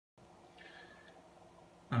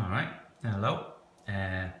Alright, hello.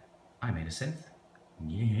 I made a synth.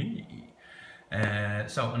 Yay.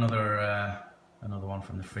 So another one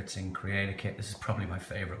from the Fritzing Creator Kit. This is probably my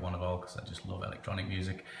favourite one of all because I just love electronic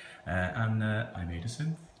music. And I made a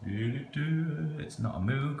synth. It's not a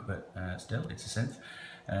Moog, but still, it's a synth.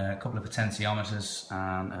 A couple of potentiometers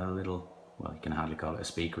and a little, well, you can hardly call it a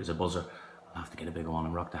speaker, it's a buzzer. I'll have to get a bigger one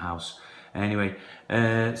and rock the house. Anyway,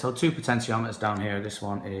 so two potentiometers down here. This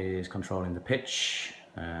one is controlling the pitch,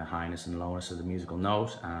 highness and lowness of the musical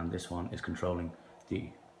note, and this one is controlling the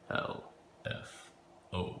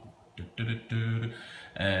LFO.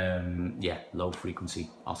 Yeah, low frequency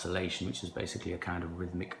oscillation, which is basically a kind of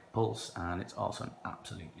rhythmic pulse, and it's also an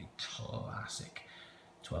absolutely classic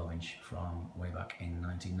 12-inch from way back in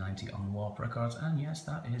 1990 on Warp Records, and yes,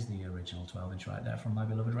 that is the original 12-inch right there from my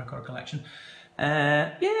beloved record collection.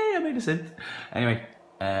 Yeah, I made a synth. Anyway,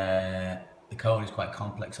 the code is quite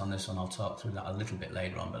complex on this one. I'll talk through that a little bit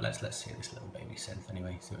later on, but let's hear this little baby synth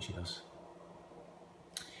anyway, see what she does.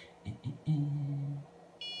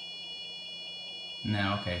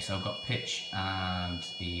 Now, okay, so I've got pitch and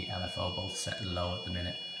the LFO both set low at the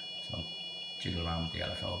minute, so jiggle around with the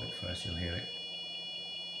LFO a bit first, you'll hear it.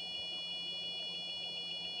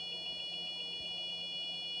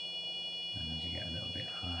 And as you get a little bit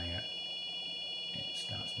higher, it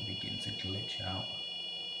starts to begin to glitch out.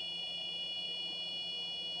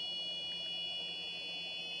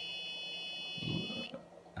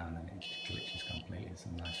 And then it just glitches completely. It's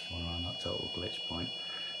some nice fun around that total glitch point.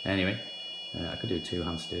 Anyway, I could do two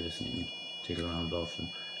hands to do this and you can jiggle around both of them.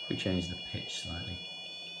 If we change the pitch slightly.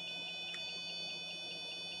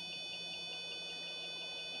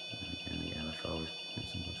 And again, the LFO is doing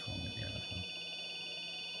some good fun with the LFO.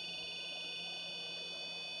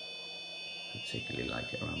 Particularly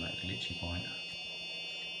like it around that glitchy point.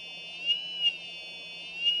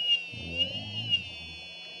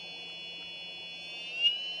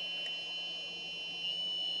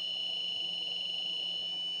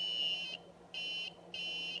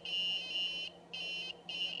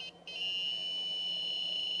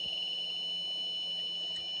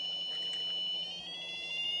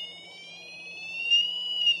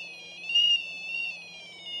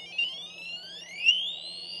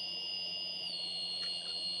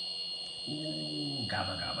 Ooh,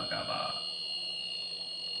 gabba gabba gabba.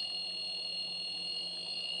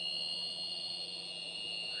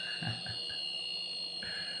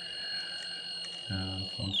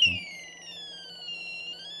 Fun.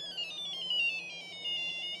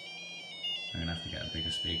 I'm gonna have to get a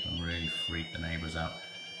bigger speaker and really freak the neighbours out.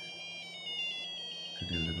 Could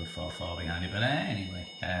do with a good 4/4 behind it, but anyway,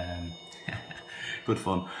 good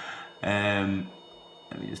fun.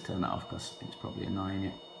 Let me just turn that off because it's probably annoying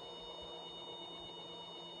you.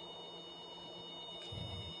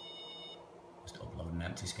 An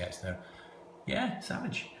empty sketch there. Yeah,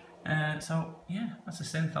 savage. So yeah, that's a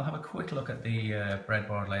synth. I'll have a quick look at the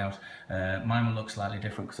breadboard layout. Mine will look slightly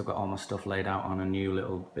different because I've got all my stuff laid out on a new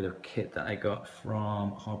little bit of kit that I got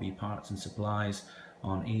from Hobby Parts and Supplies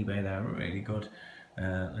on eBay. They're really good.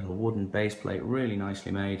 Little wooden base plate, really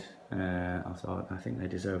nicely made. I think they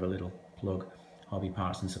deserve a little plug. Hobby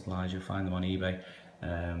Parts and Supplies, you'll find them on eBay.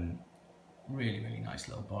 Really nice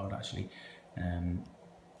little board actually.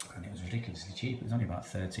 And it was ridiculously cheap. It was only about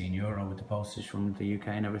 €13 with the postage from the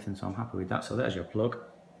UK and everything, so I'm happy with that. So there's your plug.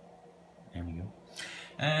 There we go.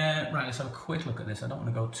 Right, let's have a quick look at this. I don't want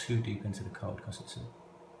to go too deep into the code because it's a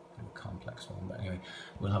complex one, but anyway,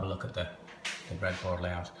 we'll have a look at the breadboard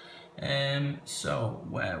layout. So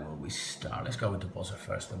where will we start? Let's go with the buzzer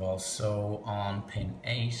first of all. So on pin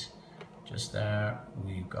 8, just there,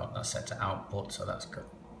 we've got that set to output, so that's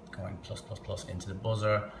going plus into the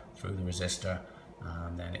buzzer through the resistor.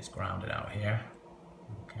 And then it's grounded out here,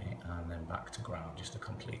 okay, and then back to ground just to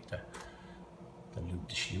complete the loop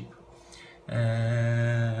de shoop.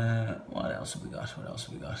 What else have we got?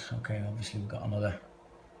 Okay, obviously we've got another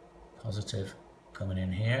positive coming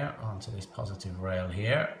in here onto this positive rail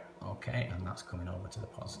here, okay, and that's coming over to the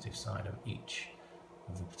positive side of each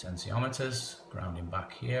of the potentiometers, grounding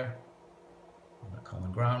back here on that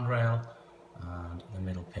common ground rail, and the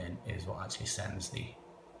middle pin is what actually sends the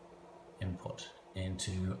input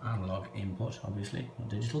into analog input, obviously, not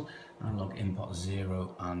digital, analog input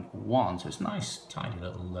 0 and 1. So it's a nice, tidy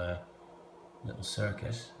little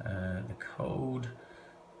circuit. The code,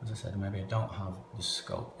 as I said, maybe I don't have the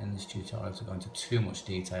scope in this tutorial to go into too much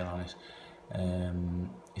detail on it.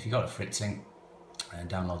 If you go to Fritzing and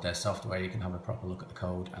download their software, you can have a proper look at the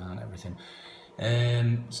code and everything.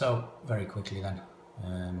 So very quickly then,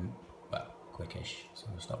 well, quickish, so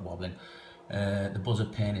we'll stop wobbling. The buzzer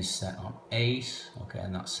pin is set on 8, okay,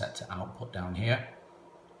 and that's set to output down here.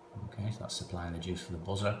 Okay, so that's supplying the juice for the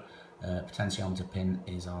buzzer. Potentiometer pin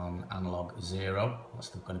is on analog 0, that's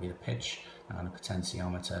going to be the pitch, and a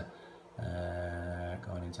potentiometer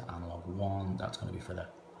going into analog 1, that's going to be for the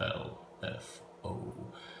LFO.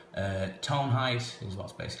 Tone height is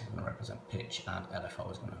what's basically going to represent pitch, and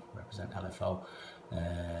LFO is going to represent LFO.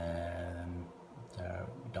 There,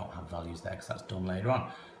 we don't have values there because that's done later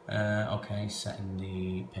on. Okay, setting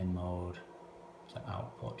the pin mode to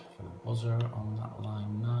output for the buzzer on that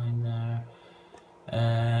line 9 there.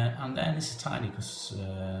 And then this is tiny because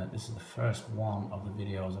this is the first one of the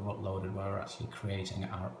videos I've uploaded where we're actually creating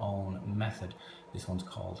our own method. This one's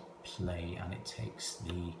called play, and it takes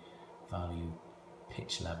the value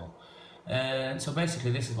pitch level. So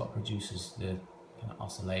basically this is what produces the kind of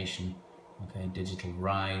oscillation. Okay, digital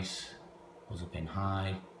rise, buzzer pin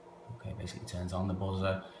high. Okay, basically turns on the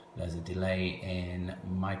buzzer. There's a delay in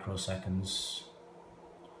microseconds.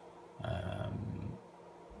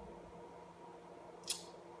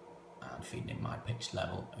 And feeding in my pitch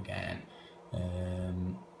level again,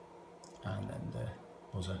 and then the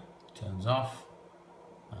buzzer turns off,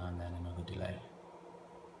 and then another delay.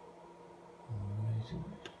 Alright.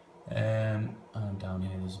 And down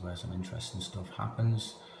here, this is where some interesting stuff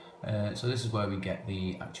happens. So this is where we get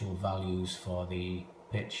the actual values for the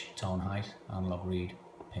pitch, tone height, analog read,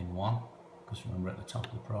 pin 1, because remember at the top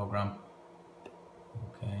of the program,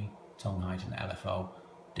 okay, tone height and LFO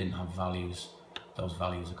didn't have values. Those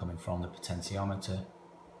values are coming from the potentiometer,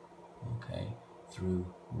 okay, through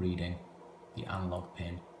reading the analog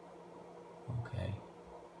pin, okay,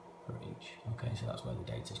 for each. Okay, so that's where the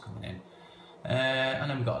data is coming in. And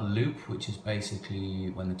then we've got a loop, which is basically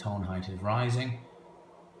when the tone height is rising,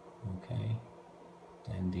 okay,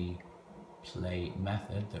 then the play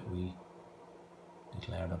method that we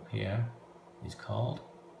declared up here is called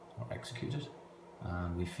or executed,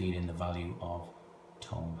 and we feed in the value of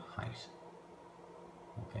tone height.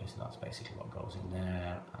 Okay, so that's basically what goes in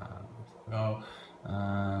there, and go,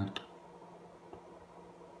 and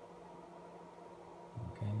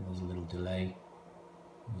okay, there's a little delay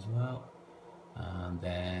as well, and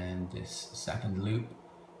then this second loop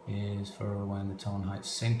is for when the tone height's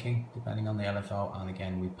sinking, depending on the LFO, and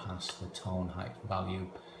again we pass the tone height value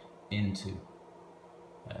into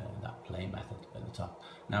that play method at the top.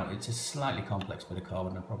 Now it's a slightly complex bit of code,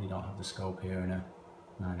 and I probably don't have the scope here in a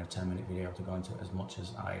 9 or 10 minute video to go into it as much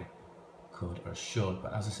as I could or should,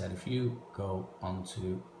 but as I said, if you go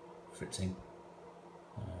onto Fritzing,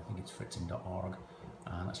 I think it's fritzing.org,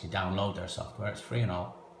 and actually download their software, it's free and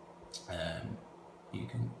all, you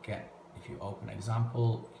can get, if you open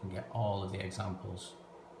example, you can get all of the examples,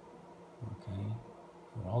 okay,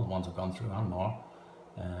 for all the ones I've gone through and more,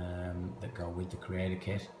 that go with the creator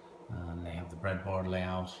kit, and they have the breadboard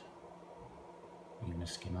layout, even a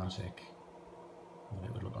schematic, what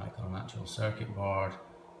it would look like on an actual circuit board,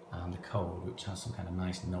 and the code, which has some kind of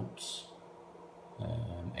nice notes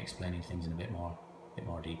explaining things in a bit more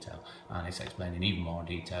detail, and it's explained in even more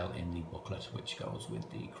detail in the booklet which goes with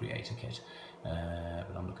the creator kit.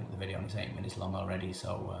 But I'm looking at the video and it's 8 minutes long already, so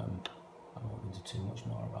I won't go into too much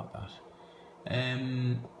more about that.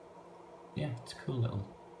 Yeah, it's a cool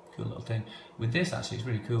little thing. With this, actually, it's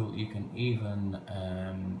really cool. You can even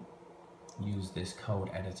use this code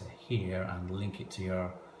editor here and link it to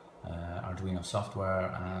your Arduino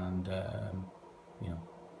software, and you know,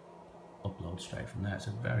 upload straight from there. It's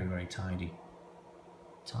a very tidy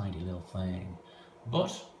little thing.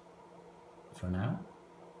 But for now,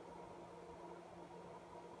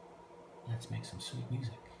 let's make some sweet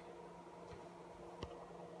music.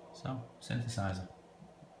 So, synthesizer,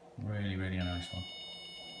 really a nice one.